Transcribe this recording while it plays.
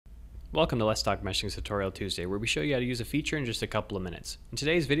Welcome to Let's Talk Meshing Tutorial Tuesday, where we show you how to use a feature in just a couple of minutes. In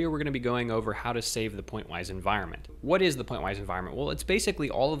today's video, we're going to be going over how to save the Pointwise environment. What is the Pointwise environment? Well, it's basically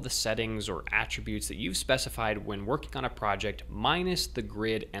all of the settings or attributes that you've specified when working on a project minus the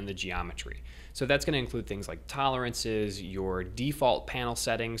grid and the geometry. So that's going to include things like tolerances, your default panel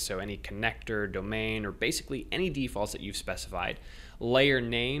settings, so any connector, domain, or basically any defaults that you've specified, layer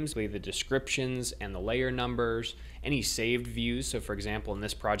names, the descriptions and the layer numbers, any saved views. So for example, in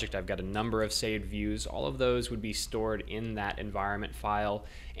this project, I've got a number of saved views. All of those would be stored in that environment file.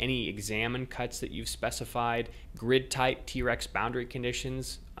 Any examine cuts that you've specified, grid type, T-Rex boundary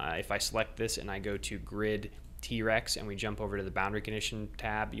conditions. If I select this and I go to grid T-Rex and we jump over to the boundary condition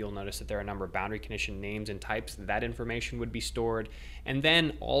tab, you'll notice that there are a number of boundary condition names and types. That information would be stored. And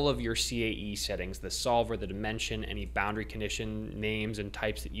then all of your CAE settings, the solver, the dimension, any boundary condition names and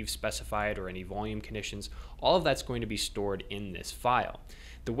types that you've specified, or any volume conditions, all of that's going to be stored in this file.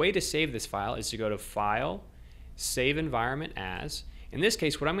 The way to save this file is to go to File, Save Environment As. In this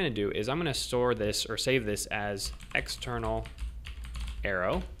case, what I'm going to do is I'm going to store this or save this as external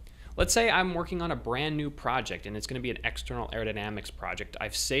arrow. Let's say I'm working on a brand new project and it's going to be an external aerodynamics project.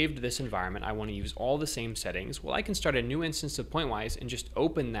 I've saved this environment. I want to use all the same settings. Well, I can start a new instance of Pointwise and just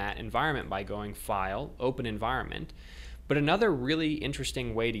open that environment by going File, Open Environment. But another really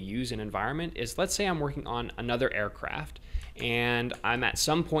interesting way to use an environment is, let's say I'm working on another aircraft and I'm at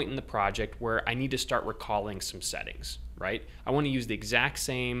some point in the project where I need to start recalling some settings, right? I want to use the exact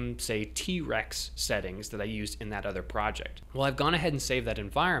same, say, T-Rex settings that I used in that other project. Well, I've gone ahead and saved that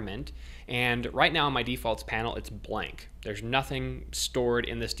environment, and right now in my defaults panel, it's blank. There's nothing stored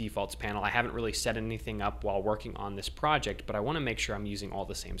in this defaults panel. I haven't really set anything up while working on this project, but I want to make sure I'm using all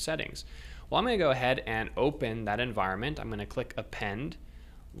the same settings. Well, I'm going to go ahead and open that environment. I'm going to click Append.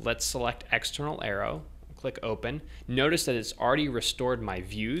 Let's select External Arrow. Click Open. Notice that it's already restored my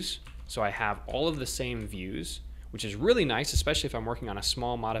views, so I have all of the same views, which is really nice, especially if I'm working on a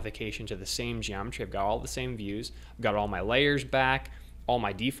small modification to the same geometry. I've got all the same views. I've got all my layers back. All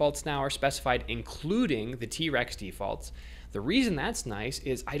my defaults now are specified, including the T-Rex defaults. The reason that's nice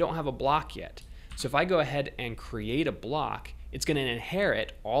is I don't have a block yet. So if I go ahead and create a block, it's going to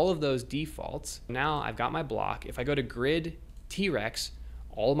inherit all of those defaults. Now I've got my block. If I go to Grid T-Rex,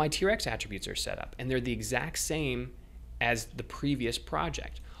 all of my T-Rex attributes are set up, and they're the exact same as the previous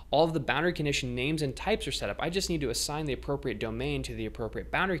project. All of the boundary condition names and types are set up. I just need to assign the appropriate domain to the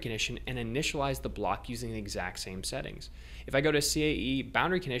appropriate boundary condition and initialize the block using the exact same settings. If I go to CAE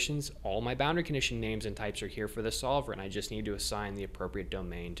boundary conditions, all my boundary condition names and types are here for the solver, and I just need to assign the appropriate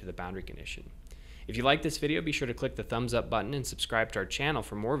domain to the boundary condition. If you like this video, be sure to click the thumbs up button and subscribe to our channel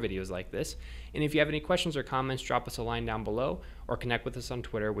for more videos like this. And if you have any questions or comments, drop us a line down below or connect with us on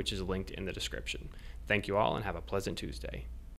Twitter, which is linked in the description. Thank you all and have a pleasant Tuesday.